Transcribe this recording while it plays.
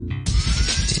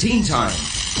Teen Time.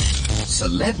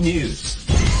 Celeb News.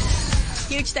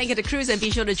 Huge thank you to Cruz and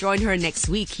be sure to join her next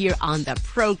week here on the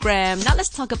program. Now let's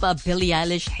talk about Billie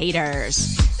Eilish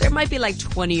haters. There might be like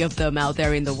 20 of them out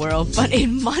there in the world, but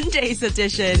in Monday's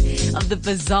edition of the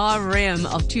Bizarre Rim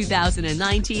of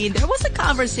 2019, there was a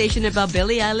conversation about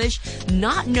Billie Eilish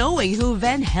not knowing who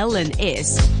Van Halen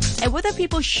is and whether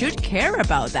people should care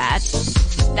about that.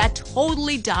 That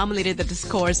totally dominated the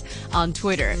discourse on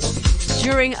Twitter.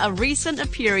 During a recent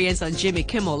appearance on Jimmy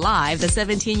Kimmel Live, the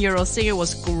 17-year-old singer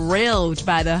was grilled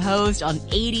by the host on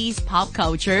 80s pop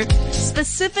culture,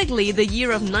 specifically the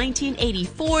year of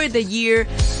 1984, the year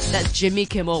that Jimmy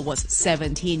Kimmel was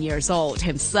 17 years old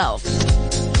himself.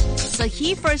 So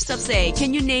he first up say,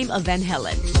 "Can you name a Van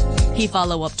Halen?" He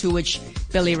follow up, to which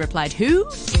Billie replied,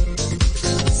 "Who?"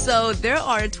 So there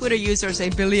are Twitter users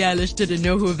saying Billie Eilish didn't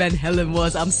know who Van Halen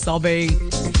was. I'm sobbing.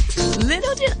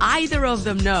 Little did either of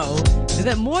them know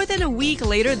that more than a week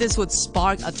later, this would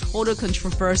spark a total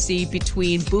controversy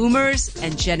between boomers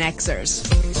and Gen Xers.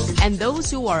 And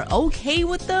those who are okay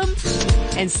with them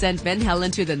and sent Van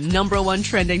Halen to the #1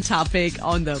 trending topic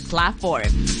on the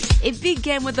platform. It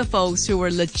began with the folks who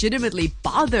were legitimately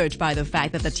bothered by the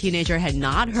fact that the teenager had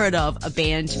not heard of a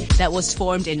band that was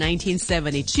formed in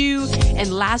 1972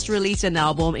 and last released an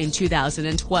album in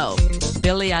 2012.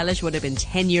 Billie Eilish would have been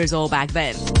 10 years old back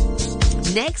then.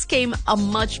 Next came a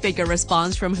much bigger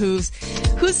response from who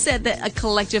said that a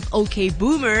collective OK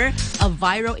Boomer, a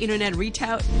viral internet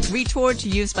retort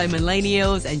used by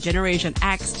millennials and Generation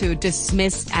X to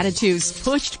dismiss attitudes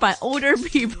pushed by older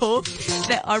people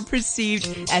that are perceived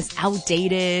as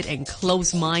outdated and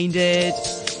close-minded.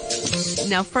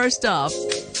 Now, first off,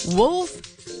 Wolf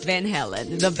Van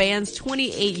Halen, the band's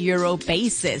 28-year-old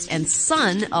bassist and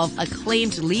son of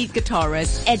acclaimed lead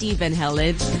guitarist Eddie Van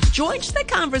Halen, joined the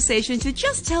conversation to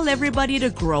just tell everybody to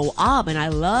grow up, and I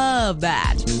love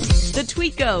that. The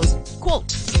tweet goes,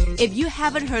 quote, "If you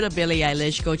haven't heard of Billie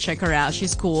Eilish, go check her out.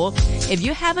 She's cool. If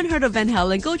you haven't heard of Van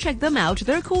Halen, go check them out.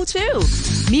 They're cool too.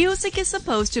 Music is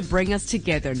supposed to bring us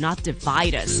together, not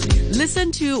divide us.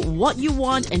 Listen to what you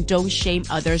want and don't shame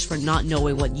others for not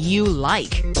knowing what you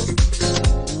like."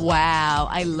 Wow,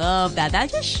 I love that. That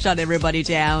just shut everybody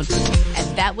down.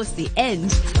 And that was the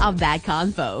end of that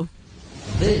convo.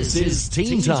 This is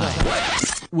Teen Time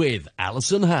with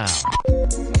Alison Howe.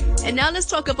 And now let's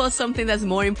talk about something that's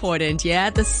more important, yeah?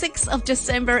 The 6th of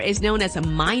December is known as a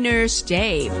Miner's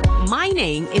Day.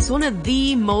 Mining is one of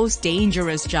the most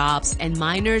dangerous jobs, and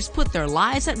miners put their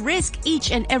lives at risk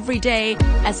each and every day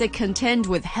as they contend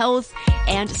with health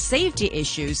and safety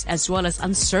issues, as well as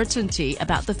uncertainty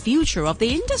about the future of the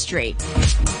industry.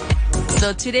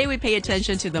 So today we pay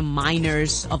attention to the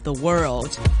miners of the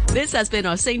world. This has been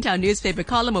our Singtown newspaper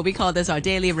column, or we call this our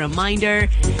daily reminder.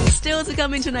 Still to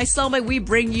come in tonight's songbook, we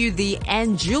bring you the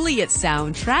Anne Juliet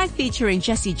soundtrack featuring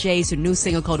Jessie J's new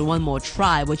single called One More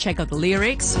Try. We'll check out the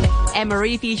lyrics. Anne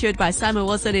Marie featured by Simon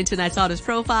Wilson in tonight's artist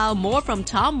profile. More from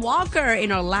Tom Walker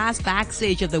in our last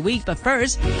backstage of the week. But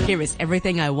first, here is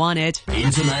Everything I Wanted.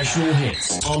 International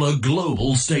hits on a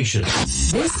global station.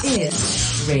 This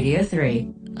is Radio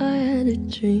 3. I had a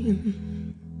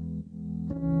dream.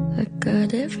 I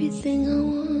got everything I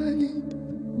wanted.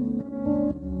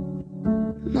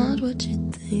 Not what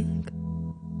you think.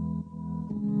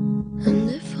 And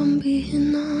if I'm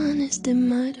being honest, it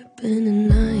might have been a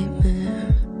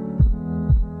nightmare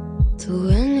to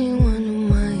anyone who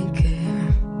might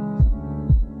care.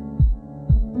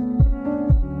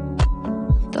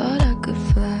 Thought I could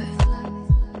fly,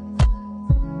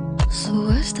 so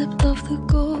I stepped off the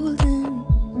golden.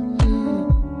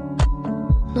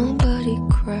 Nobody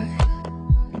cried.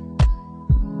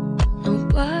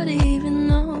 Nobody even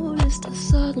noticed. I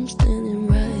saw them standing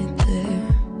right there.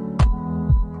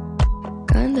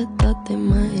 Kinda thought they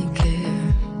might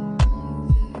care.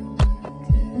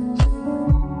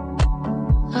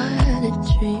 I had a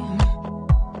dream.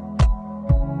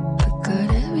 I got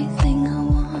everything I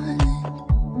wanted.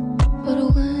 But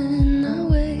when I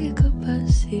wake up, I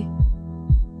see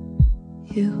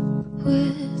you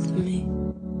with me.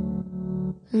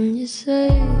 And you say,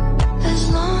 as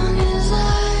long as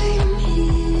I'm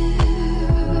here,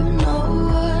 no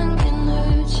one can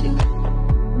hurt you.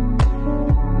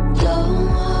 Don't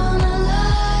wanna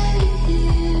lie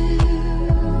here,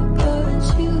 but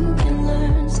you can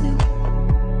learn to.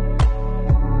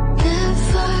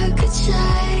 If I could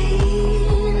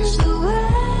change the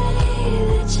way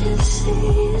that you see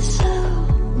yourself,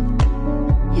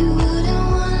 you wouldn't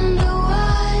wonder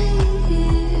why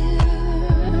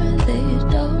they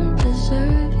don't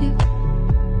deserve you.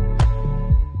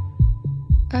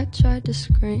 I tried to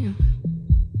scream,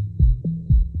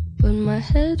 but but my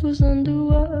head was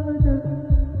underwater.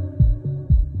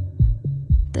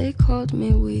 They called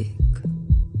me weak,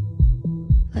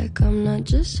 like I'm not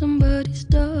just somebody's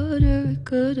daughter. It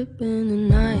could have been a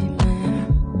nightmare,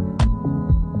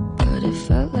 but it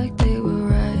felt like they were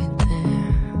right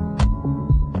there.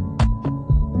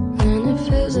 And it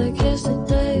feels like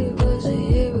yesterday was a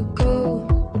year ago,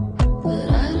 but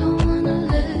I don't wanna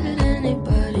let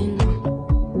anybody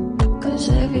know, 'cause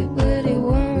everybody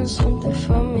wants something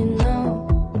from me now,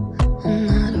 and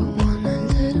I don't wanna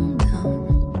let them down.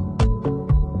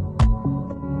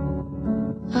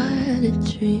 I had a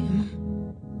dream,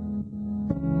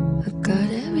 I got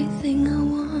everything I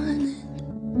wanted,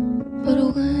 but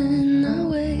when I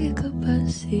wake up I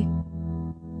see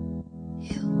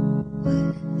you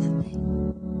with me.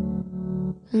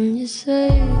 And you say,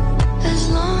 as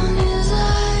long as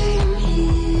I'm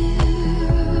here,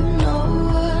 no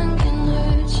one can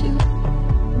hurt you.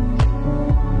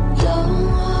 Don't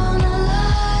wanna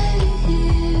lie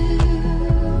here,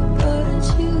 but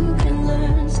you can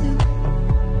learn to.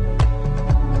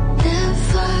 If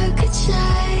I could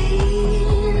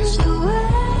change the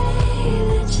way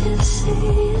that you see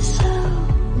yourself,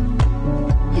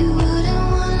 you wouldn't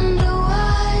wonder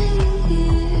why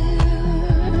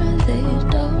they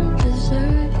don't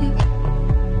deserve you.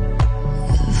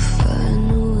 If I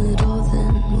knew it all,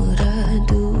 then would I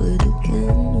do it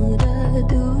again? Would I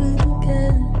do it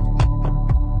again?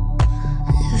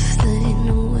 If they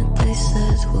knew what they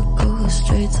said would go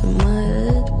straight to my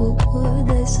head, what would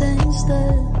they say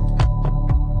instead?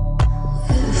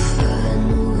 If I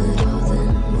knew it all, then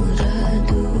would I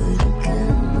do it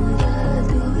again? Would I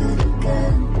do it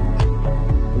again?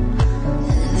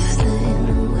 If they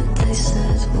knew what they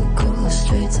said would go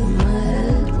straight to my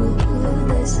head, what would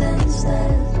they say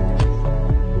instead?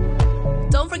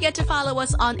 Don't forget to follow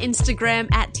us on Instagram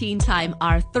at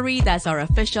TeenTimeR3. That's our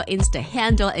official Insta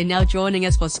handle. And now joining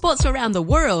us for sports around the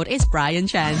world is Brian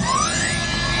Chan.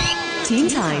 Teen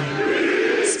Time.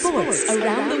 Sports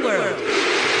around the world.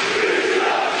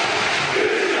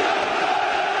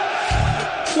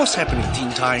 What's happening,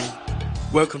 Teen Time?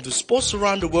 Welcome to Sports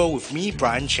Around the World with me,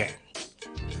 Brian Chan.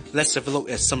 Let's have a look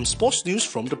at some sports news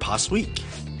from the past week.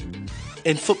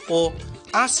 In football,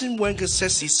 Arsene Wenger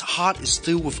says his heart is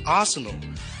still with Arsenal,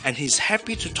 and he's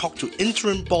happy to talk to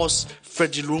interim boss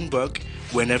Freddie Ljungberg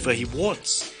whenever he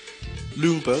wants.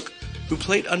 Ljungberg, who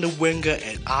played under Wenger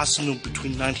at Arsenal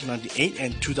between 1998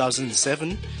 and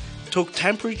 2007, took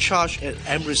temporary charge at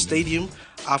Emirates Stadium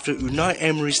after Unai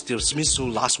Emery's dismissal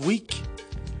last week.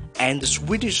 And the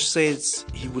Swedish says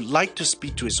he would like to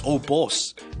speak to his old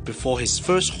boss before his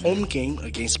first home game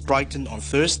against Brighton on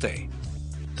Thursday.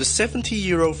 The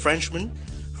 70-year-old Frenchman,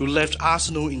 who left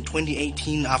Arsenal in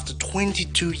 2018 after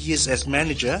 22 years as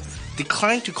manager,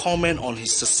 declined to comment on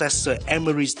his successor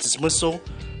Emery's dismissal,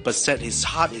 but said his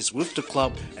heart is with the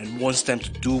club and wants them to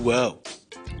do well.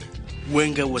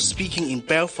 Wenger was speaking in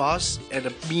Belfast at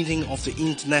a meeting of the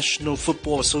International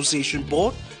Football Association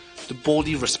Board, the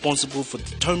body responsible for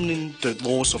determining the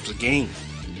laws of the game.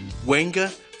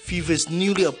 Wenger, FIFA's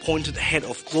newly appointed head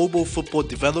of global football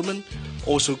development,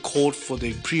 also called for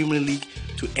the Premier League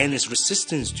to end its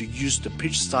resistance to use the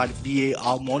pitch-side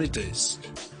VAR monitors.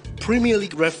 Premier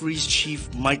League referees chief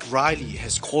Mike Riley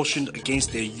has cautioned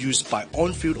against their use by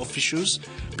on-field officials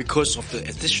because of the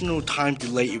additional time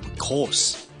delay it would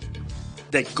cause.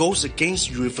 That goes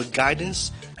against UEFA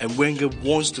guidance, and Wenger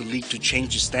wants the league to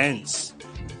change its stance.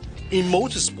 In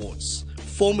motorsports,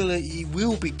 Formula E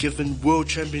will be given World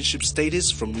Championship status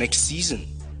from next season.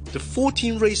 The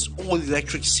 14-race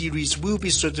all-electric series will be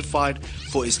certified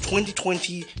for its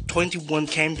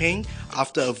 2020-21 campaign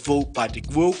after a vote by the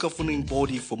World Governing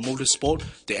Body for Motorsport,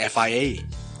 the FIA.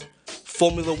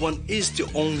 Formula One is the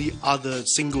only other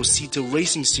single-seater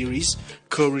racing series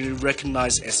currently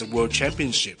recognized as a world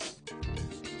championship.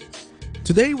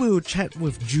 Today we will chat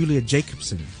with Julia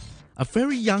Jacobsen, a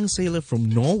very young sailor from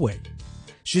Norway.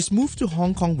 She's moved to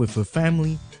Hong Kong with her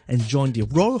family and joined the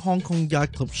Royal Hong Kong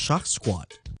Yacht Club Shark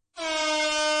Squad.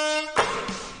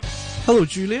 Hello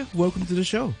Julia, welcome to the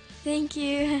show. Thank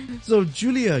you. So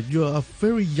Julia, you're a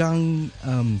very young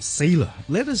sailor.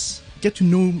 Let us get to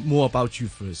know more about you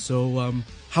first. So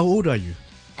how old are you?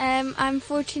 I'm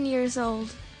 14 years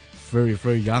old. Very,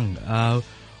 very young.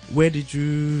 Where did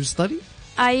you study?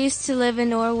 I used to live in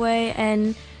Norway,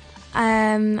 and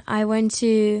I went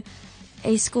to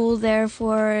a school there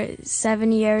for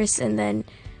 7 years, and then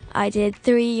I did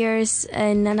 3 years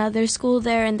in another school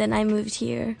there, and then I moved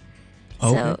here.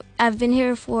 Okay. So I've been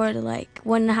here for like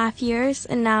 1.5 years,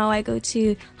 and now I go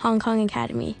to Hong Kong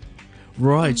Academy.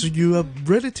 Right. So you are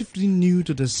relatively new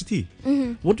to the city.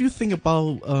 What do you think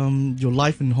about your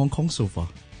life in Hong Kong so far?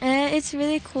 It's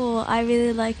really cool. I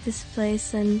really like this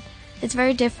place, and it's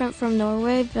very different from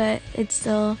Norway, but it's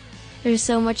still, there's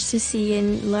so much to see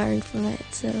and learn from it.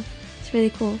 So it's really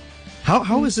cool.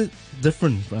 How is it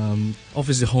different?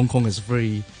 Obviously, Hong Kong is a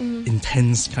very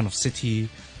intense kind of city.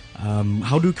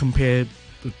 How do you compare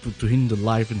between the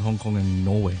life in Hong Kong and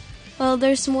Norway? Well,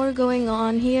 there's more going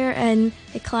on here, and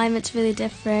the climate's really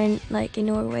different. Like in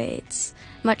Norway, it's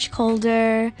much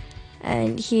colder,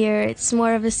 and here it's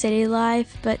more of a city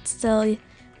life, but still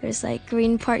there's like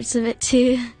green parts of it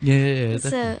too. Yeah,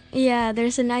 So yeah,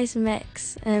 there's a nice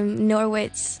mix. Norway,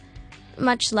 it's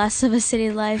much less of a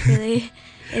city life, really.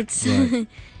 It's Right.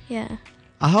 yeah.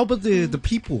 How about the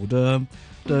people,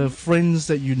 the friends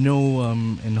that you know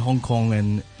in Hong Kong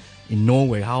and in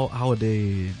Norway? How are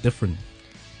they different?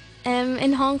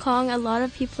 In Hong Kong, a lot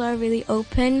of people are really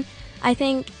open. I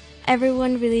think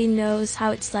everyone really knows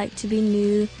how it's like to be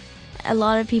new. A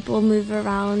lot of people move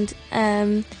around,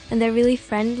 and they're really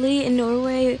friendly. In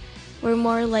Norway, we're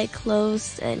more like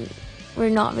closed, and we're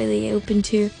not really open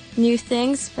to new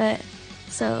things. But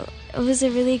so it was a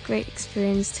really great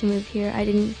experience to move here.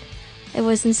 It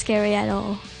wasn't scary at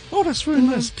all. Oh, that's very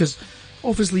nice, because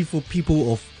obviously for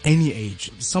people of any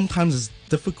age, sometimes it's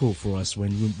difficult for us when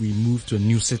we move to a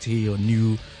new city or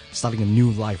starting a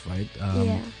new life, right?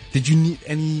 Yeah. Did you need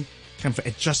any kind of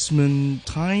adjustment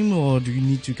time, or do you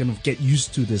need to kind of get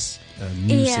used to this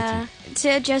new Yeah, city? to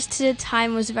adjust to the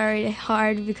time was very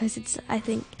hard because I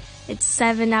think it's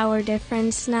 7-hour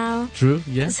difference now. True,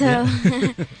 yeah. So,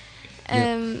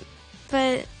 yeah.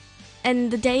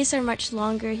 and the days are much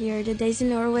longer here. The days in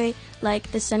Norway,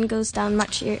 like the sun goes down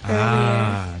much earlier.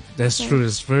 Ah, that's true.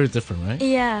 It's very different, right?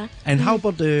 Yeah. And how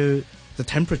about the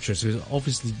temperatures? Because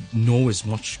obviously Norway is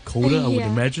much colder, I would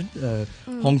Yeah. imagine.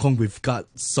 Hong Kong, we've got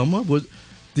summer.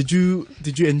 Did you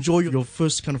enjoy your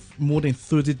first kind of more than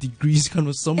 30 degrees kind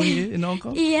of summer here in Hong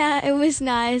Kong? Yeah, it was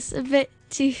nice. A bit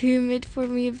too humid for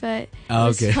me, but it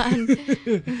was Okay.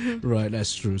 fun. Right,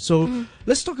 that's true. So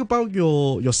let's talk about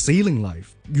your sailing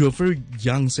life. You're a very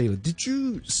young sailor. Did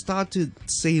you started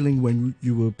sailing when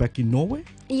you were back in Norway?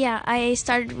 Yeah, I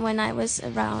started when I was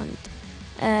around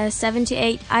 7 to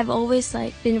 8. I've always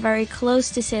been very close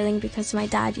to sailing because my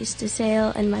dad used to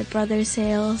sail and my brother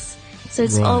sails. So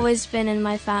it's Right. always been in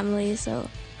my family. So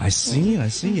I see.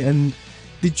 And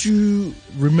did you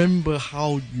remember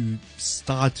how you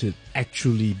started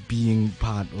actually being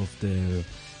part of the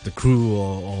crew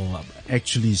or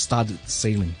actually started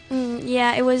sailing?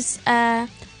 yeah, it was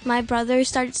my brother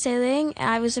started sailing.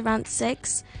 I was around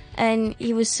 6, and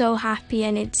he was so happy,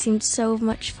 and it seemed so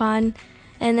much fun.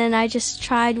 And then I just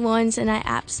tried once, and I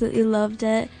absolutely loved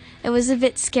it. It was a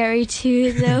bit scary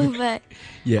too, though, but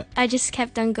Yeah. I just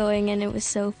kept on going, and it was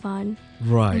so fun.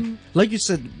 Right. Like you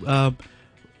said,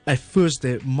 at first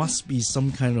there must be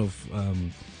some kind of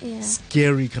Yeah.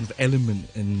 scary kind of element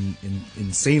in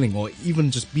sailing, or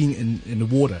even just being in the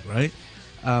water, right?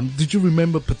 Did you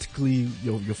remember particularly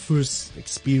your first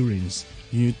experience?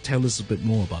 Can you tell us a bit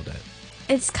more about that?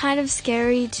 It's kind of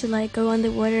scary to go on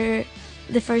the water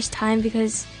the first time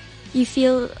because you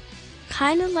feel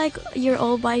kind of like you're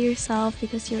all by yourself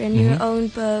because you're in your own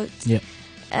boat. Yeah.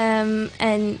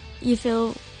 And you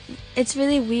feel it's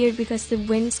really weird because the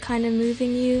wind's kind of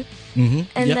moving you. Mm-hmm.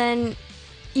 And then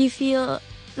you feel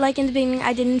like in the beginning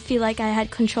I didn't feel like I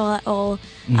had control at all.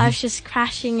 I was just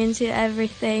crashing into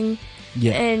everything.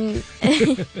 Yeah. And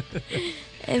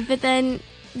but then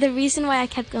the reason why I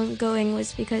kept on going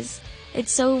was because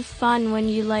it's so fun when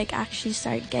you actually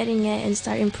start getting it and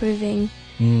start improving.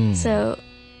 So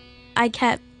I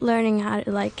kept learning how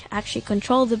to actually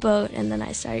control the boat, and then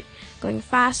I started going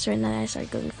faster, and then I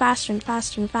started going faster and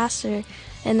faster and faster,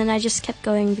 and then I just kept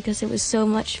going because it was so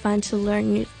much fun to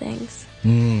learn new things.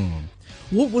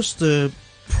 What was the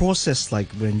process like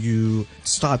when you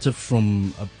started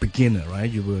from a beginner, right?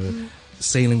 You were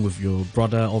sailing with your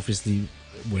brother, obviously.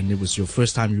 When it was your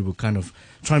first time, you were kind of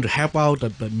trying to help out,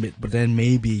 but then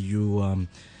maybe you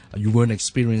weren't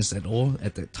experienced at all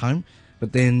at that time.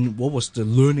 But then what was the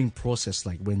learning process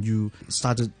like when you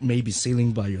started maybe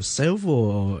sailing by yourself,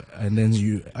 and then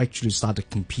you actually started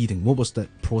competing? What was that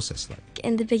process like?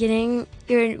 In the beginning,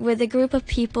 you're with a group of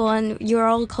people and you're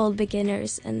all called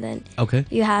beginners, and then Okay.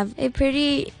 you have a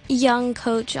pretty young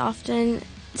coach often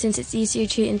since it's easier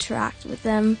to interact with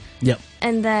them. Yep.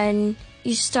 And then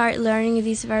you start learning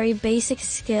these very basic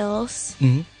skills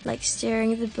like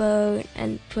steering the boat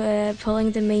and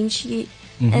pulling the main sheet.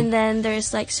 And then there's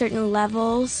certain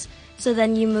levels. So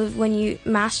then you move, when you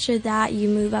master that, you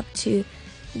move up to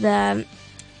the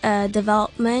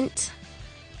development.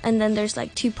 and then there's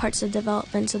like 2 parts of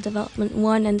development, so development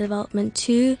 1 and development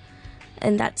 2,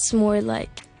 and that's more like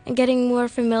getting more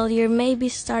familiar, maybe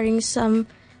starting some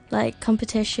like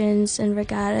competitions and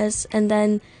regattas, and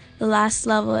then the last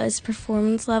level is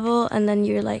performance level, and then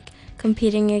you're like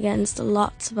competing against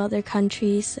lots of other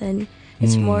countries, and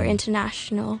it's more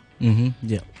international.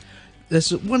 Yeah.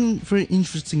 There's one very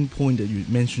interesting point that you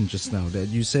mentioned just now, that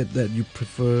you said that you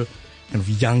prefer kind of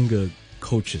younger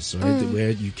coaches, right? Where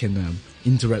you can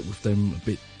interact with them a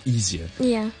bit easier.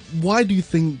 Yeah. Why do you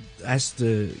think that's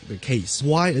the case?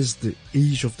 Why is the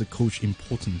age of the coach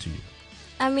important to you?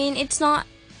 I mean, it's not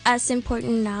as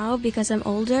important now because I'm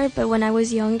older, but when I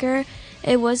was younger,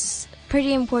 it was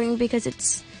pretty important because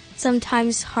it's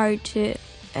sometimes hard to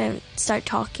start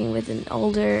talking with an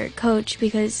older coach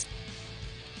because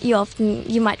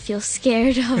you might feel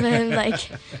scared of him,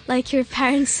 like your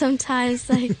parents sometimes,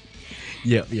 like.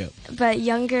 Yeah. But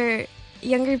younger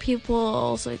people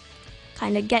also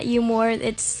kind of get you more.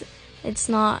 It's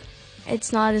not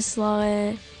as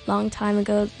long time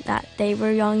ago that they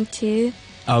were young too.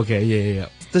 Okay, yeah.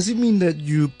 Does it mean that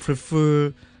you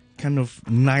prefer kind of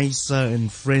nicer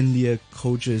and friendlier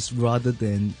coaches rather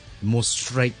than more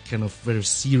strict, kind of very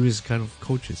serious kind of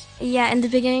coaches? Yeah, in the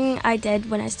beginning I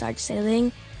did when I started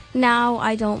sailing. Now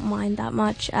I don't mind that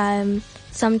much.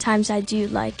 Sometimes I do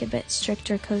like a bit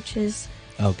stricter coaches.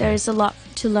 Okay. There's a lot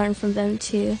to learn from them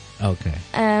too. Okay.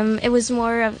 It was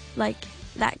more of like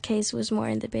that case was more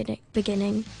in the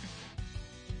beginning.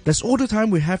 That's all the time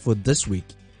we have for this week.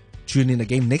 Tune in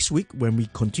again next week when we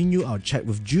continue our chat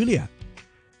with Julia.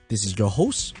 This is your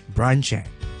host, Brian Chan.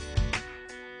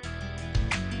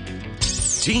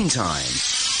 Teen Time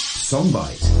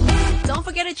Songbite. Don't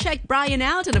forget to check Brian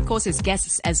out and, of course, his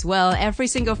guests as well every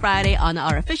single Friday on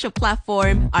our official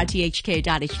platform,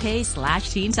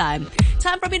 rthk.hk/Teen Time.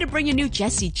 Time for me to bring you new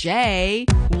Jessie J.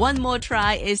 One More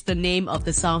Try is the name of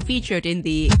the song featured in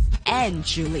the and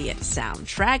Juliet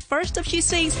soundtrack. First up, she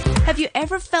sings, have you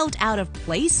ever felt out of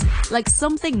place? Like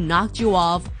something knocked you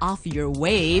off your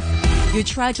wave? You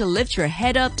try to lift your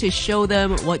head up to show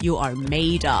them what you are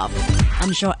made of.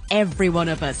 I'm sure every one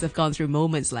of us have gone through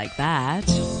moments like that.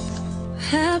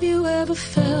 Have you ever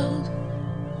felt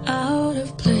out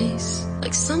of place?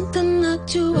 Like something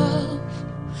knocked you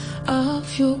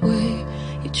off your way?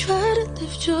 You try to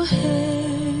lift your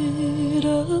head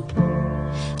up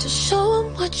to show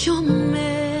them what you're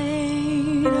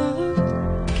made of.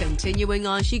 Continuing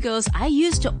on, she goes, I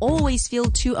used to always feel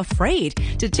too afraid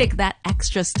to take that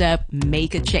extra step,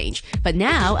 make a change. But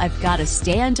now I've got to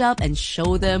stand up and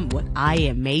show them what I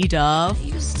am made of. I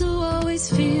used to always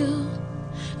feel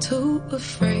too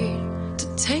afraid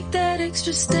to take that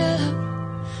extra step,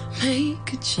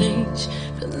 make a change.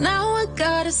 But now I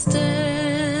gotta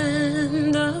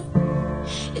stand up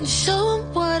and show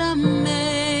them what I'm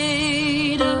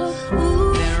made of.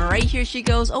 Then right here she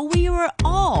goes, oh, we were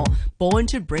all born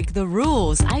to break the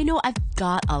rules. I know I've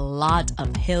got a lot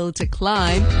of hill to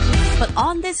climb, but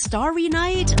on this starry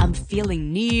night, I'm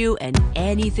feeling new and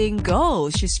anything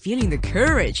goes. She's feeling the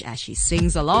courage as she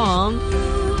sings along.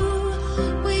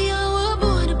 We all were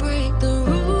born to break the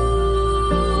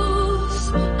rules.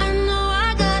 I know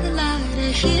I got a lot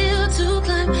of hill to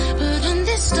climb, but on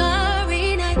this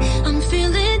starry night, I'm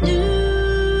feeling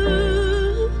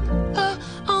new.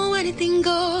 Oh, anything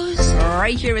goes.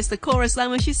 Right here is the chorus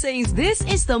line when she sings, this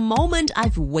is the moment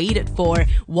I've waited for.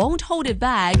 Won't hold it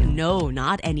back. No,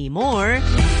 not anymore.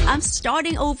 I'm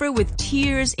starting over with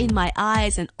tears in my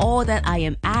eyes, and all that I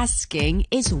am asking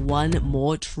is one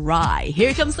more try.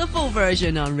 Here comes the full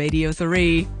version on Radio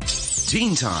 3.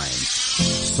 Teen Time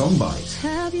Songbite.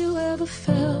 Have you ever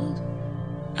felt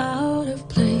out of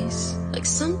place? Like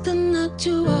something knocked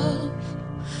you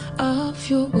off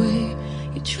your way?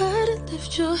 You try to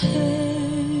lift your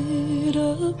head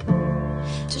up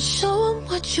to show them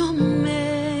what you're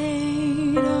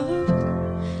made of.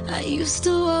 I used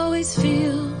to always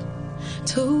feel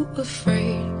too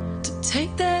afraid to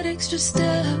take that extra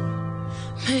step,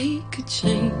 make a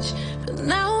change. But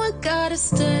now I gotta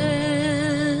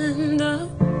stand up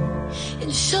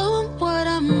and show them what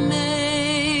I'm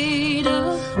made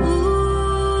of.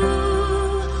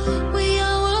 We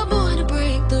all were born to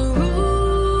break the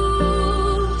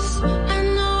rules. I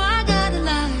know I got a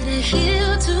lot of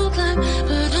hill to climb,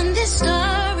 but on this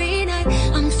starry night,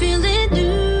 I'm feeling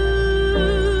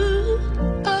new.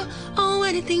 Oh,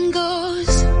 anything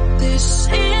goes. This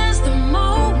is the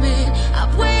moment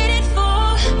I've waited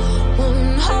for.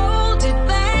 Won't hold it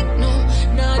back, no,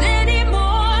 not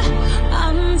anymore.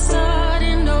 I'm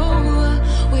starting over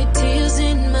with tears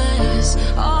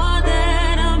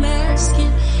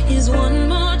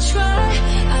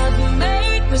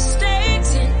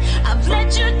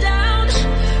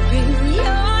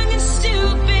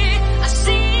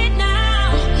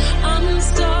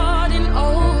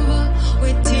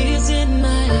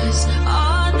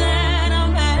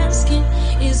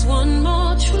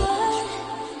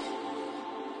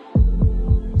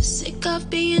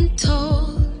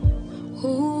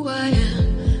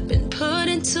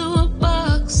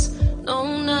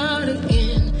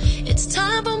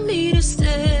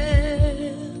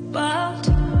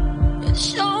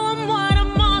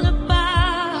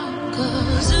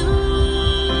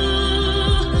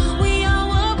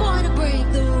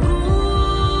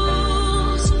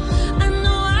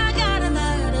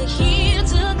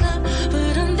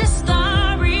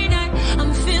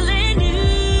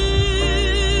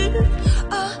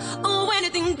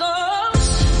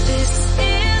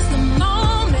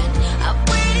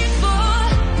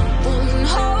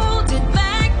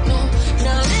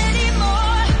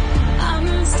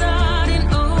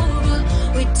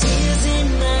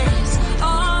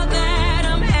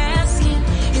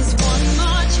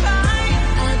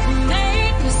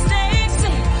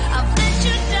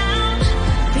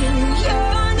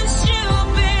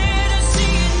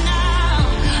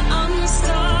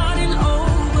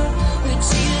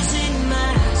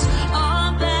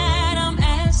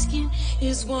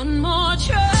is one more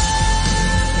try.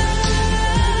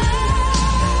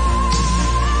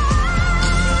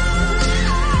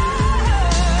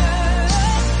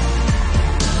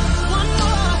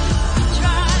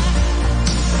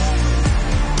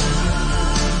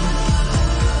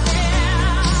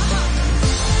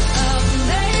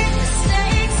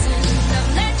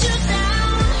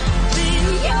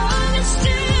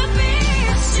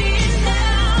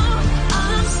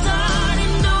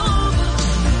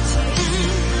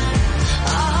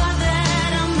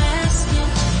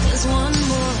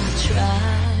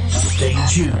 Stay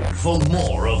tuned for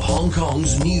more of Hong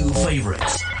Kong's new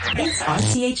favorites. It's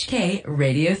RTHK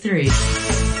Radio 3.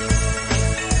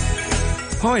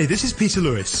 Hi, this is Peter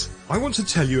Lewis. I want to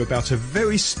tell you about a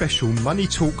very special Money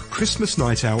Talk Christmas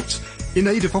night out in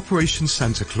aid of Operation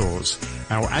Santa Claus,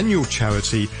 our annual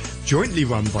charity jointly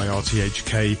run by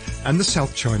RTHK and the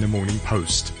South China Morning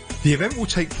Post. The event will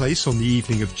take place on the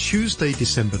evening of Tuesday,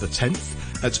 December the 10th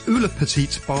at Ula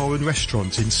Petite Bar and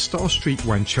Restaurant in Star Street,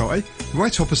 Wan Chai,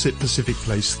 right opposite Pacific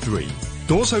Place 3.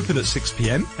 Doors open at 6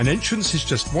 p.m. and entrance is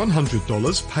just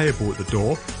 $100 payable at the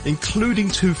door, including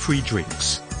 2 free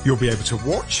drinks. You'll be able to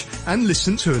watch and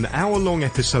listen to an hour-long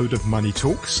episode of Money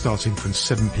Talk starting from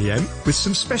 7 p.m. with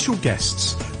some special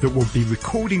guests that will be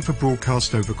recording for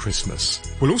broadcast over Christmas.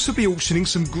 We'll also be auctioning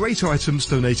some great items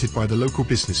donated by the local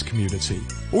business community.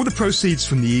 All the proceeds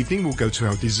from the evening will go to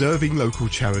our deserving local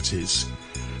charities.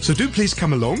 So do please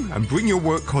come along and bring your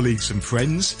work colleagues and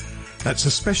friends. That's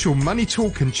a special Money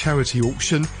Talk and charity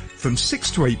auction from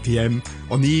 6 to 8 p.m.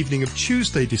 on the evening of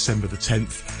Tuesday, December the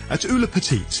 10th at Ula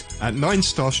Petite at 9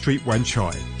 Star Street, Wan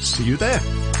Chai. See you there.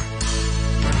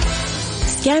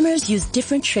 Scammers use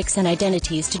different tricks and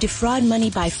identities to defraud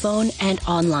money by phone and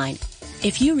online.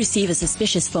 If you receive a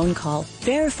suspicious phone call,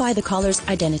 verify the caller's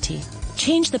identity.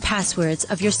 Change the passwords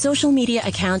of your social media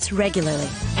accounts regularly,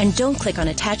 and don't click on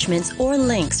attachments or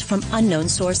links from unknown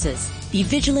sources. Be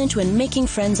vigilant when making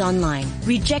friends online.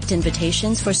 Reject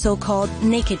invitations for so-called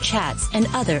naked chats and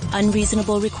other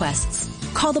unreasonable requests.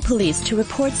 Call the police to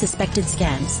report suspected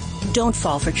scams. Don't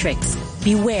fall for tricks.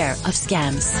 Beware of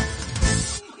scams.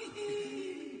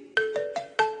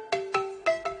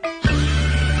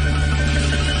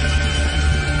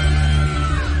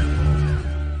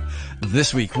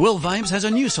 This week, Will Vibes has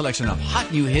a new selection of hot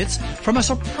new hits from a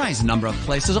surprising number of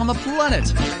places on the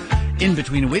planet, in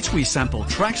between which we sample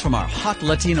tracks from our Hot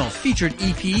Latino featured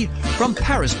EP from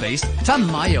Paris-based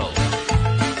Tamayo.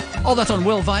 All that on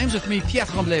Will Vibes with me, Pierre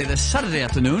Tremblay, this Saturday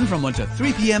afternoon from 1 to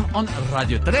 3 p.m. on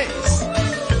Radio 3.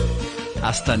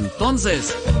 Hasta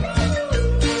entonces.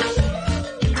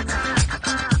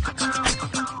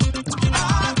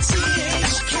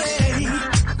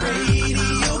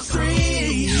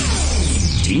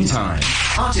 Teen Time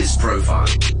Artist Profile.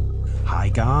 Hi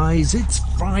guys, it's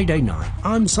Friday night.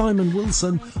 I'm Simon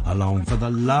Wilson, along for the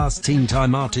last Teen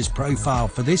Time Artist Profile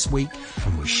for this week,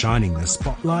 and we're shining the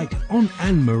spotlight on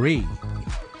Anne-Marie.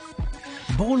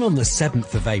 Born on the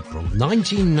 7th of April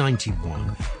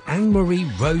 1991, Anne-Marie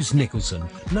Rose Nicholson,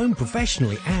 known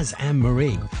professionally as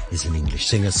Anne-Marie, is an English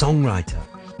singer-songwriter.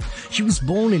 She was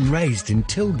born and raised in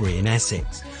Tilbury in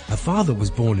Essex. Her father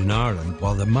was born in Ireland,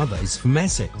 while their mother is from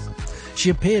Essex. She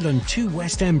appeared on 2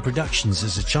 West End productions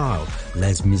as a child,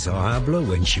 Les Miserables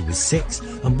when she was 6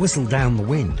 and Whistle Down the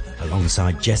Wind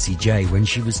alongside Jessie J when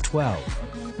she was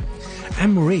 12.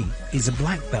 Anne-Marie is a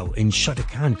black belt in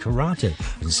Shotokan Karate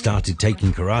and started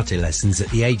taking karate lessons at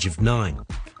the age of 9.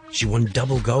 She won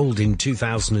double gold in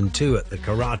 2002 at the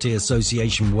Karate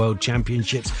Association World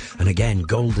Championships and again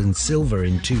gold and silver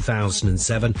in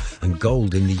 2007 and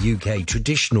gold in the UK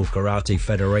Traditional Karate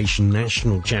Federation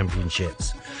National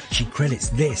Championships. She credits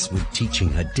this with teaching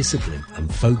her discipline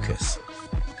and focus.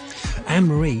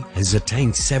 Anne-Marie has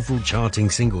attained several charting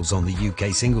singles on the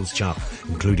UK singles chart,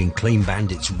 including Clean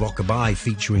Bandit's Rockabye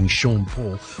featuring Sean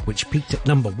Paul, which peaked at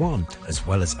number 1, as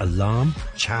well as Alarm,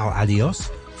 Ciao Adios,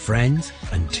 Friends,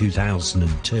 and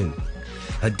 2002.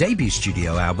 Her debut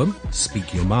studio album,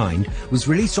 Speak Your Mind, was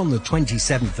released on the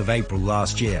 27th of April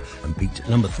last year and peaked at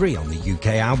number 3 on the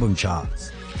UK album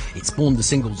charts. It spawned the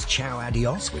singles Ciao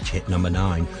Adios, which hit number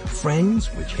 9, Friends,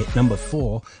 which hit number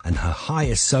 4, and her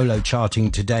highest solo charting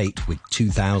to date with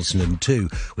 2002,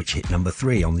 which hit number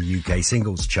 3 on the UK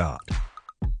singles chart.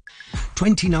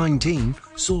 2019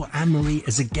 saw Anne-Marie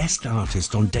as a guest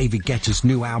artist on David Guetta's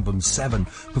new album 7,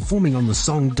 performing on the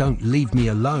song Don't Leave Me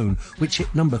Alone, which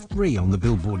hit number 3 on the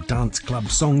Billboard Dance Club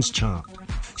Songs chart.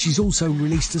 She's also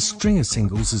released a string of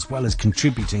singles as well as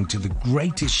contributing to The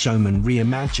Greatest Showman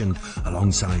Reimagined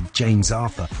alongside James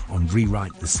Arthur on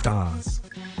Rewrite the Stars.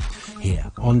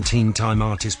 here on Teen Time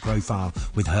Artist Profile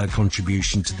with her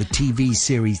contribution to the TV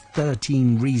series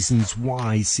 13 Reasons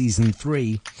Why Season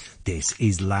 3. This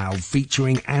is Loud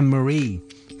featuring Anne-Marie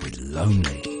with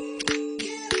Lonely.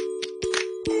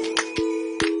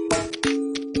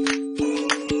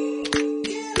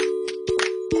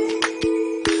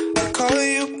 I call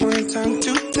you 1 time,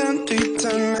 2 time, 3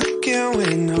 time, I can't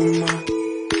wait no more.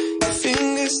 Your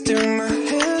fingers through my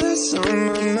hair, that's on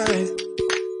my mind.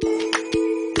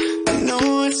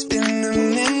 It's been a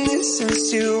minute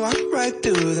since you walked right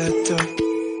through that door,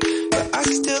 but I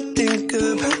still think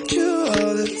about you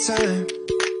all the time.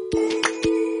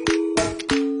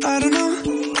 I don't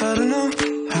know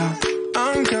how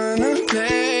I'm gonna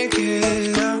make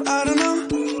it out. I don't know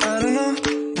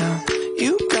now.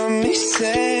 You got me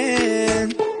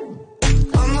saying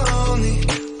I'm lonely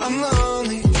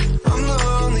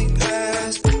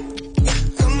as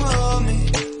come hold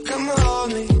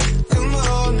me.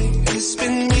 It's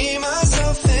been me,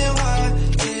 myself, and why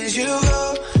did you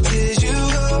go?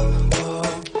 Oh,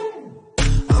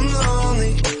 I'm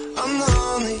lonely,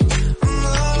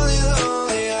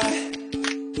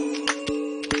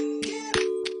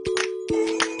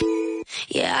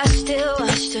 Yeah, I still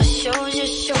watch the shows you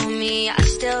show me. I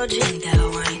still drink that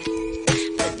wine,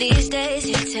 but these days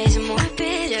it tastes more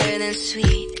bitter than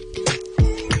sweet.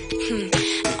 And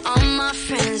all my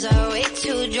friends are way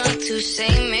too drunk to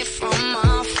save me from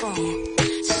my phone.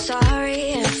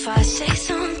 Sorry if I say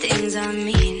some things I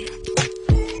mean.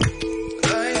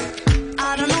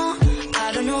 I don't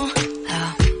know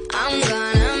how I'm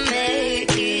gonna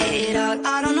make it out.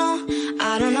 I don't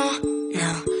know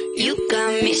now. You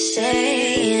got me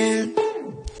saying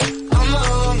I'm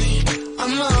lonely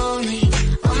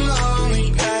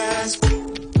as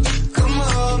come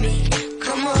hold me.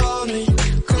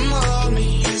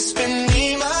 It's been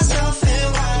me, myself,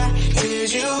 and why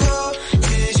did you go?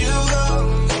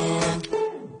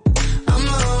 I'm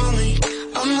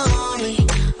lonely.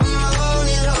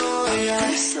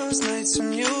 Miss those nights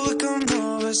when you would come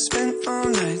over, spent all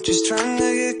night just trying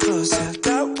to get closer.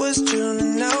 That was June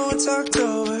and now it's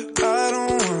October. I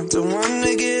don't want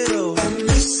to get over. I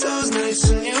miss those nights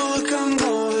when you would come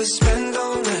over, spend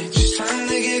all night just trying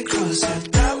to get closer.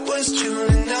 That was June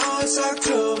and now it's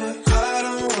October. I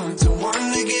don't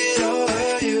want to get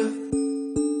over you.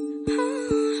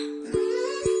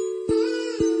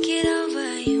 Get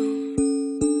over you.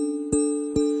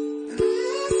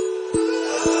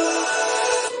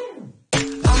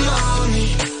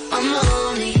 I'm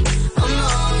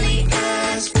lonely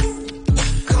as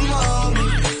come hold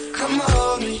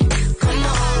me.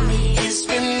 It's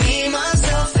been me,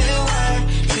 myself, and why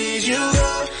did you go?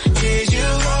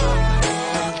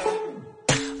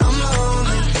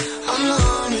 I'm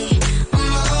lonely.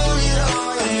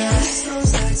 Miss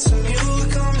those nights when you would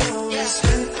come over,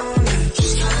 spent all night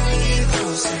just trying to get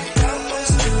closer. That was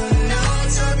June, now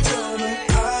it's October.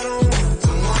 I don't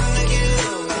want to get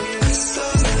over. Miss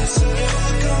those nights when you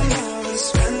would come over,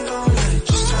 spend all night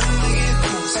just trying to get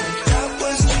closer. That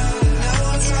was June,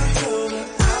 now it's October.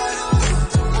 I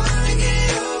don't want to get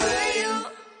over you.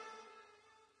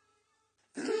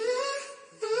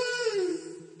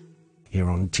 Here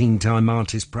on Teen Time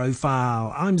Artist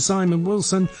Profile, I'm Simon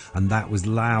Wilson, and that was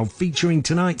Loud featuring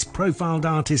tonight's profiled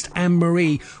artist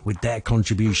Anne-Marie with their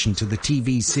contribution to the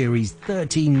TV series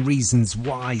 13 Reasons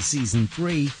Why Season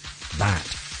 3. That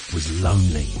was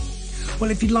Lonely.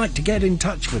 Well, if you'd like to get in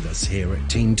touch with us here at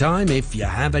Teen Time, if you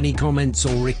have any comments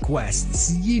or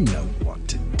requests, you know what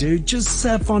to do. Just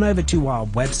surf on over to our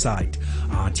website,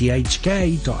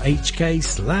 rthk.hk/Teen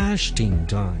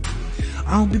Time.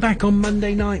 I'll be back on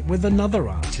Monday night with another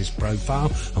artist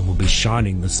profile, and we'll be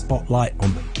shining the spotlight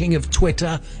on the king of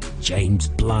Twitter, James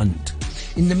Blunt.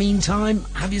 In the meantime,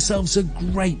 have yourselves a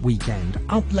great weekend.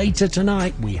 Up later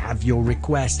tonight, we have your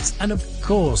requests and, of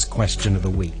course, question of the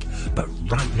week. But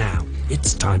right now,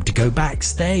 it's time to go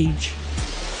backstage.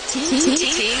 Teen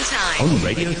Time. On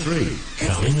Radio 3.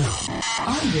 Coming up.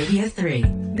 On Radio 3.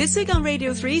 This week on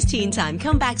Radio 3's Teen Time,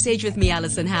 come backstage with me,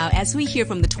 Alison Howe, as we hear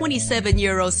from the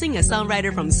 27-year-old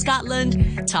singer-songwriter from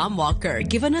Scotland, Tom Walker,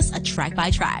 giving us a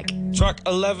track-by-track. Track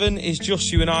 11 is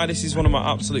Just You and I. This is one of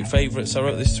my absolute favourites. I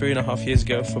wrote this 3.5 years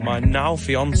ago for my now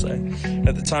fiancée.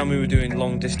 At the time we were doing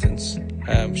long distance.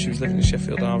 She was living in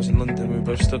Sheffield and I was in London. We were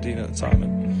both studying at the time,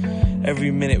 and every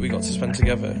minute we got to spend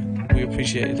together, we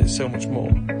appreciated it so much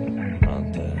more.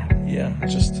 Yeah,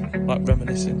 just like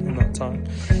reminiscing in that time.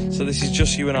 So this is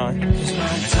Just You and I.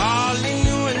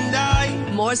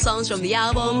 More songs from the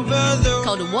album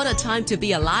called What a Time to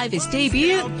Be Alive. His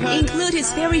debut include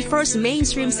his very first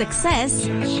mainstream success,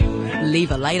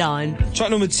 Leave a Light On. Track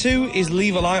number 2 is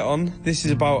Leave a Light On. This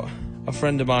is about a a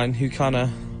friend of mine who kind of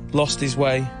lost his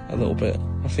way a little bit.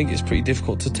 I think it's pretty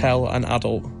difficult to tell an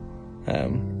adult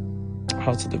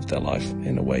how to live their life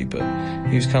in a way, but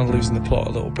he was kind of losing the plot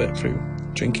a little bit through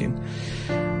drinking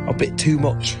a bit too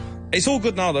much. It's all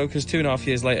good now though, because 2.5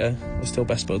 years later we're still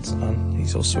best buds and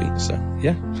he's all sweet. So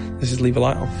yeah, this is Leave a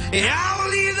Light On.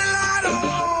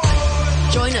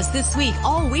 Join us this week,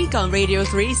 all week on Radio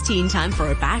 3's Teen Time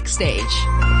for Backstage.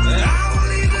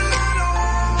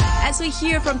 As we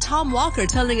hear from Tom Walker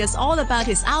telling us all about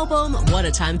his album, What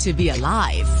a Time to Be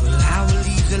Alive.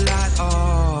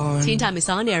 Teen Time is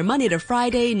on air Monday to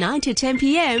Friday, 9 to 10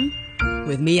 p.m.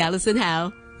 with me, Alison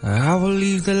Howe. I will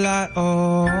leave the light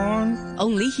on.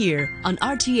 Only here on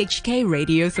RTHK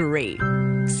Radio 3.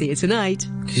 See you tonight.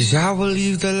 'Cause I will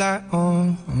leave the light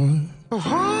on.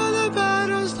 All the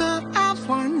battles that I've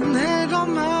won, they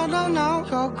don't matter now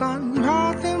you're gone.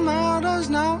 Nothing matters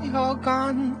now you're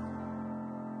gone.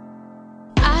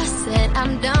 I said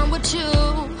I'm done with you,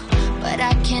 but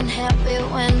I can't help it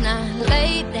when I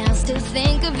lay down, still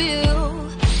think of you.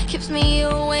 Keeps me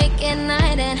awake at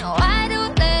night, and why do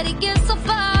I let it get so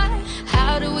far?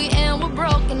 How do we end with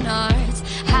broken hearts?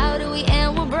 How do we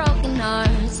end with broken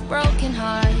hearts? Broken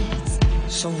hearts.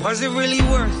 So was it really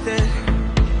worth it?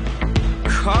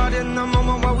 Caught in the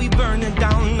moment while we burn it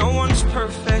down. No one's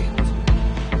perfect.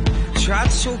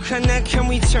 Tried to connect, can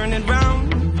we turn it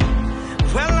round?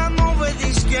 Well, I'm over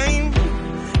this game.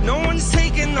 No one's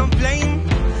taking the blame.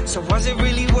 So was it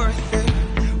really worth it?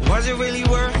 Was it really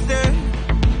worth it?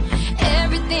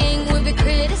 Everything we've been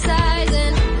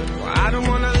criticizing. Well, I don't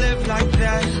wanna live like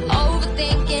that.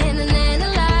 Overthinking and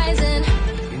analyzing.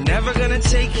 You're never gonna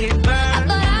take it back. I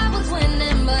thought I was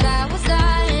winning, but I was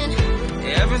dying.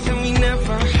 Everything we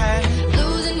never had.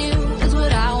 Losing you is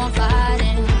what I want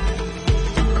fighting.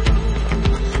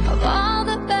 Of all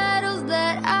the battles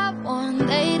that I've won,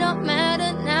 they don't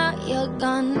matter now you're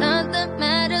gone. Nothing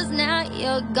matters now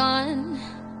you're gone.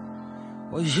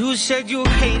 Well, you said you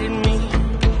hated me.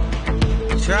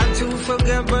 Tried to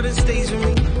forget, but it stays with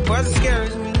me. What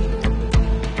scares me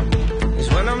is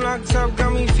when I'm locked up,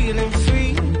 got me feeling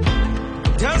free.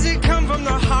 Does it come from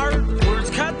the heart?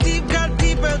 Words cut deep, got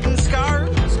deeper than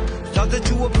scars. Thought that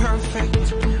you were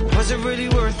perfect. Was it really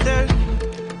worth it?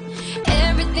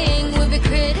 Everything we've been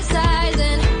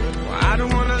criticizing. Well, I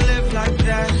don't wanna live like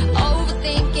that.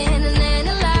 Overthinking and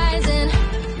analyzing.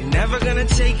 You're never gonna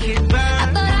take it back.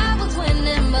 I thought I was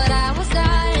winning, but I was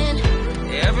dying.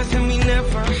 Everything we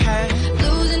never had.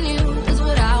 Losing you is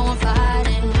what I want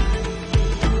fighting.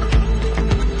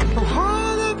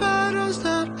 All the battles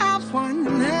that I've won,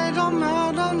 they don't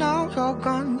matter now you're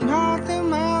gone. Nothing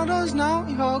matters now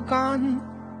you're gone.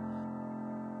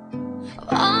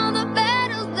 All the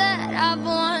battles that I've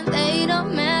won, they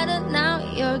don't matter now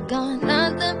you're gone.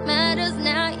 Nothing matters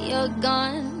now you're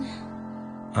gone.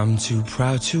 I'm too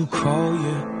proud to call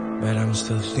you, but I'm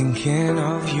still thinking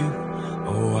of you.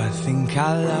 Oh, I think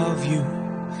I love you.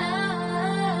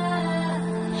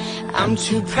 I'm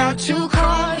too proud to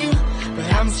call you,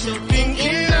 but I'm still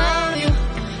thinking of you.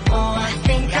 Oh, I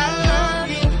think I love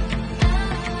you.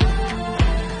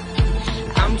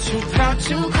 I'm too proud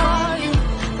to call you,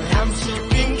 but I'm still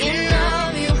thinking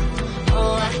of you.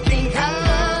 Oh, I think I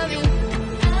love you.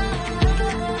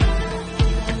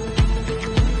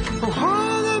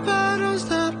 All the battles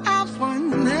that I've won,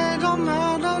 they don't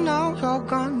matter now you're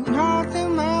gone.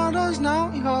 Nothing matters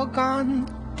now you're gone.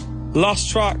 Last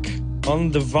track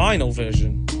on the vinyl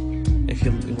version. If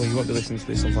you, well, you won't be listening to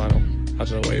this on vinyl. I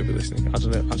don't know where you'll be listening. I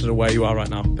don't know where you are right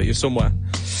now, but you're somewhere.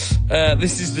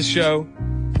 This is The Show,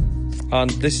 and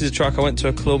this is a track. I went to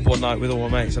a club one night with all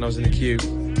my mates, and I was in the queue,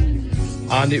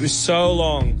 and it was so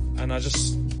long, and I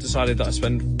just decided that I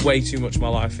spend way too much of my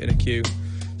life in a queue.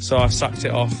 So I sacked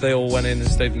it off. They all went in and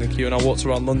stayed in the queue, and I walked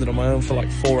around London on my own for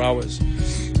like 4 hours.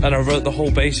 And I wrote the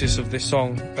whole basis of this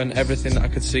song and everything that I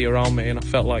could see around me, and I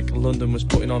felt like London was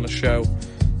putting on a show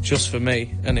just for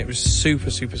me, and it was super,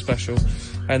 super special.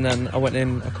 And then I went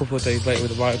in a couple of days later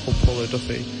with a writer called Paula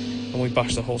Duffy, and we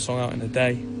bashed the whole song out in a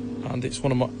day. And it's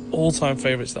one of my all-time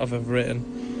favourites that I've ever written,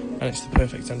 and it's the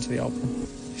perfect end to the album.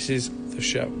 This is The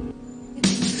Show.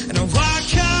 And I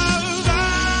walk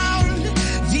around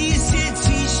these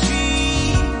city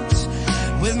streets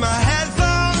with my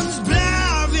headphones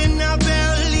blaring. I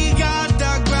barely got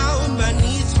the ground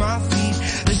beneath my feet.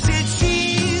 The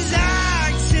city's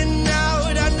acting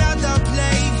out another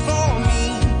play for me,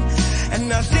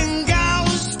 and I think I'll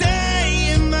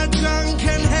stay in my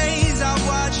drunken haze. I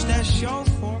watch that show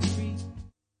for free.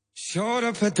 Showed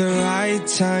up at the right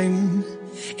time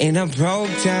in a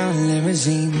broke down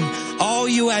limousine. All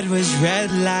you had was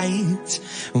red lights,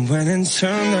 and went and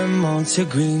turned them all to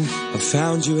green. I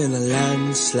found you in a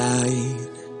landslide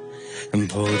and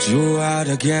pulled you out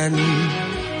again.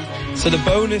 So the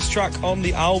bonus track on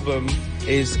the album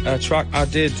is a track I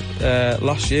did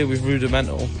last year with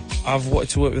Rudimental. I've wanted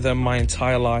to work with them my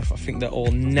entire life. I think they're all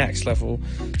next level.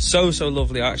 So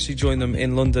lovely. I actually joined them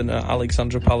in London at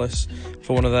Alexandra Palace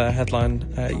for one of their headline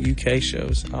UK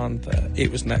shows, and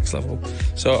it was next level.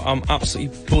 So I'm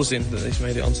absolutely buzzing that they've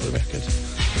made it onto the record.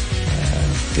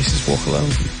 This is Walk Alone,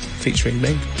 featuring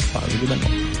me by Rudimental.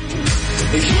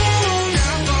 If you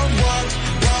never walk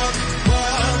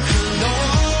alone,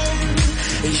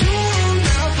 if you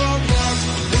never walk alone.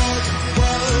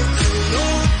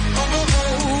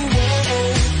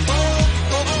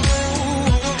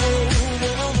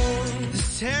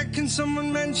 Can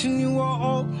someone mention you are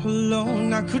all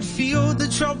alone? I could feel the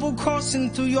trouble coursing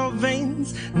through your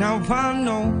veins. Now I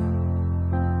know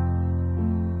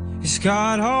it's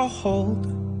got a hold.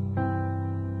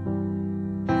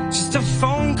 Just a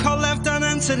phone call left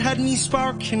unanswered had me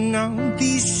sparking now.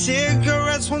 These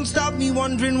cigarettes won't stop me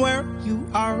wondering where you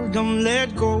are. Don't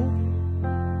let go.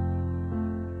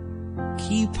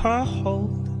 Keep a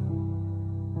hold.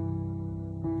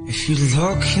 If you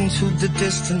look into the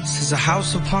distance, there's a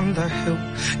house upon the hill,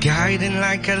 guiding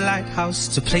like a lighthouse.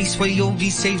 It's a place where you'll be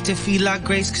safe to feel like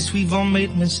grace, 'cause we've all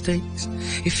made mistakes.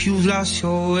 If you lost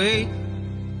your way,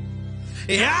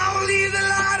 yeah, I'll leave the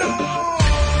light on.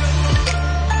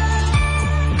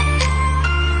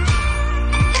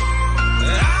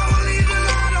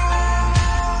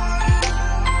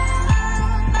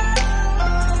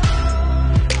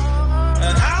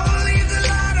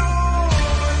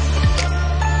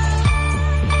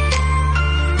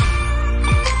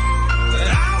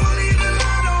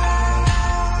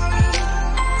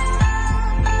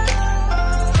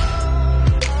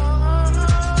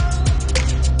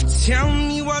 Tell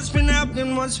me what's been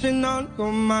happening, what's been on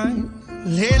your mind.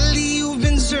 Lately you've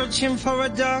been searching for a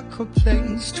darker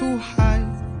place to hide.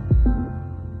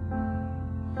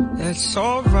 That's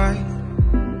alright,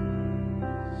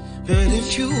 but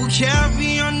if you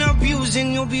carry on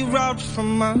abusing, you'll be robbed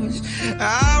from us.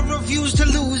 I refuse to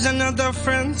lose another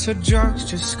friend to drugs.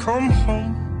 Just come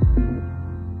home,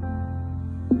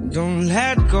 don't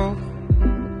let go.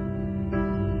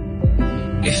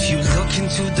 If you look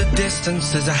into the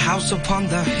distance, there's a house upon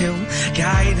the hill,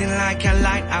 guiding like a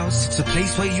lighthouse. It's a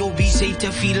place where you'll be safe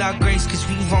to feel our grace, 'cause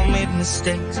we've all made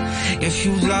mistakes. If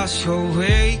you lost your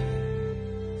way,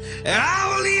 I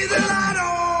will leave the light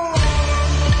on.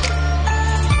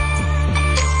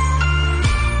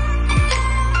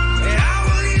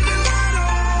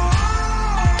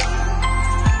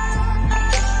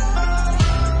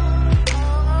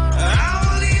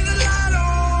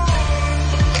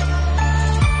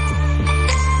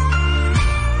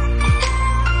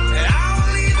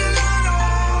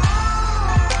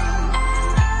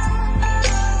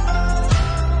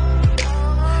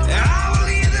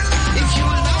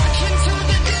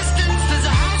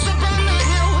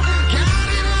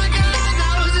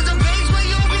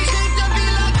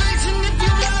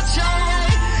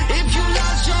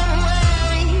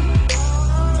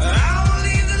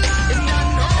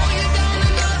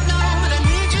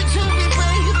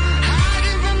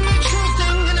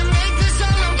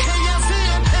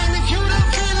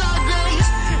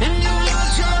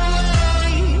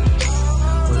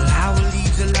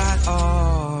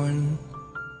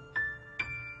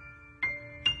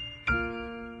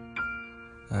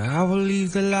 I will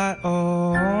leave the light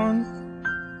on,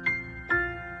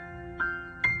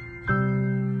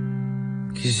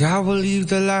 'cause I will leave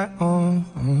the light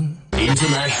on.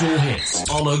 International hits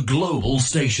on a global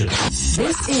station.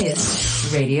 This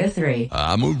is Radio 3.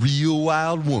 I'm a real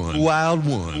wild one. Wild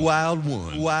one. Wild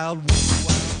one. Wild one.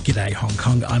 G'day Hong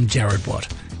Kong, I'm Jared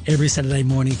Watt. Every Saturday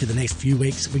morning for the next few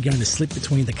weeks, we're going to slip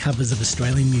between the covers of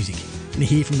Australian music and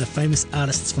hear from the famous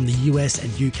artists from the US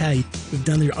and UK who've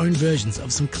done their own versions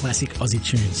of some classic Aussie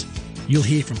tunes. You'll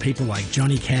hear from people like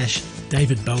Johnny Cash,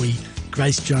 David Bowie,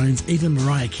 Grace Jones, even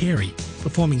Mariah Carey,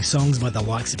 performing songs by the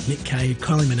likes of Nick Cave,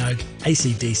 Kylie Minogue,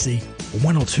 AC/DC, or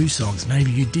one or two songs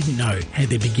maybe you didn't know had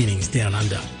their beginnings down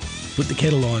under. Put the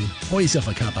kettle on, pour yourself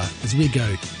a cuppa as we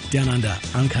go Down Under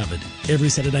Uncovered every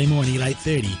Saturday morning at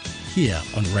 8:30 here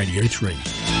on Radio 3.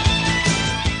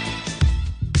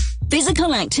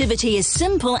 Physical activity is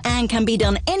simple and can be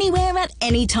done anywhere at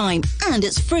any time, and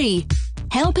it's free.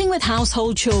 Helping with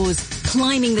household chores,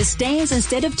 climbing the stairs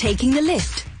instead of taking the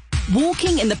lift,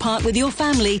 walking in the park with your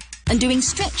family, and doing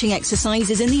stretching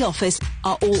exercises in the office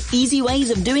are all easy ways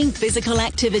of doing physical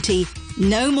activity.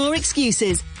 No more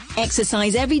excuses.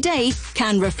 Exercise every day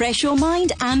can refresh your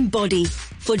mind and body.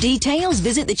 For details,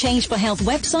 visit the Change for Health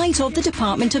website of the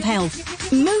Department of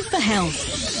Health. Move for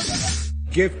health.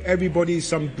 Give everybody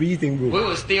some breathing room. We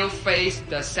will still face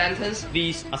the sentence.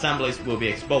 These assemblies will be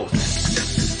exposed.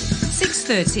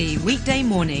 6:30 weekday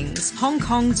mornings, Hong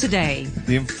Kong Today.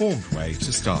 The informed way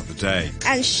to start the day.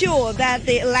 Ensure that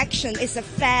the election is a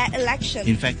fair election.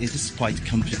 In fact, it is quite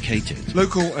complicated.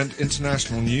 Local and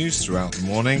international news throughout the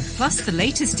morning. Plus the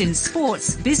latest in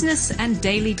sports, business and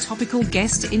daily topical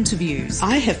guest interviews.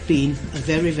 I have been a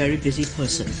very, very busy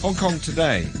person. Hong Kong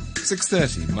Today,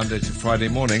 6:30 Monday to Friday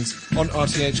mornings on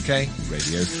RTHK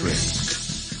Radio 3.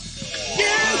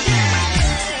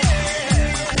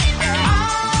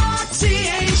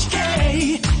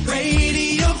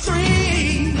 Radio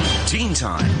 3. Teen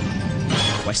Time.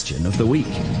 Question of the week.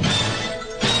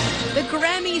 The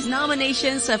Grammys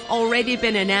nominations have already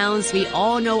been announced. We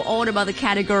all know all about the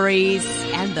categories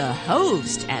and the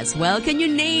host as well. Can you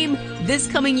name this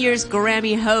coming year's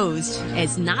Grammy host?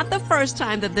 It's not the first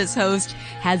time that this host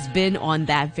has been on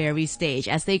that very stage,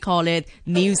 as they call it,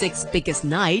 music's biggest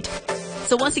night.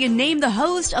 So once again, name the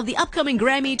host of the upcoming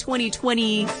Grammy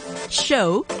 2020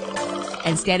 show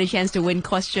and stand a chance to win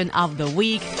question of the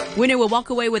week. Winner will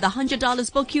walk away with a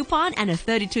 $100 book coupon and a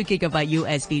 32GB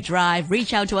USB drive.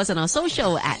 Reach out to us on our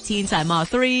social at Teen Time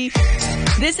R3.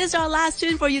 This is our last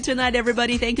tune for you tonight,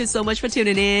 everybody. Thank you so much for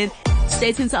tuning in.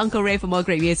 Stay tuned to Uncle Ray for more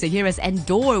great music. Here is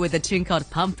Endor with a tune called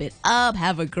Pump It Up.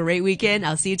 Have a great weekend.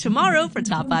 I'll see you tomorrow for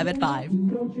Top 5 at 5.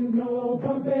 Don't you know,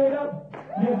 pump it up.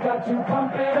 You've got to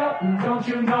pump it up. Don't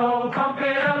you know, pump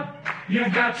it up.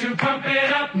 You've got to pump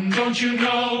it up. Don't you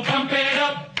know, pump it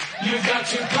up. You've got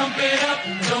to pump it up.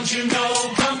 Don't you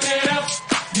know, pump it up.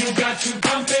 You've got to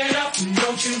pump it up.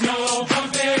 Don't you know,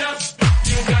 pump it up.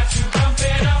 You've got to pump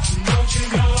it up. Don't you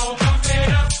know, pump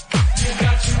it up. You've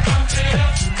got to pump it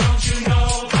up. Don't you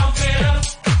know, pump it up.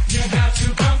 You've got to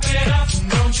pump it up.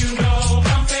 Don't you know,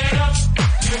 pump it up.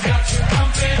 You've got to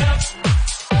pump it up.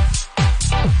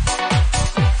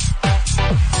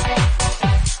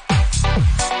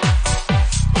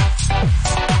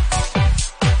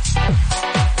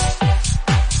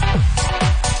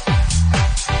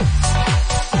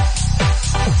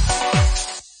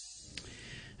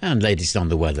 And latest on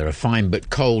the weather, a fine but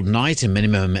cold night, a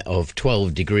minimum of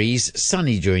 12 degrees,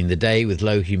 sunny during the day with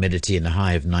low humidity and a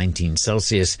high of 19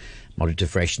 Celsius, moderate to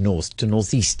fresh north to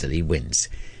northeasterly winds.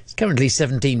 It's currently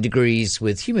 17 degrees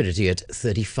with humidity at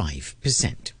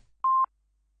 35%.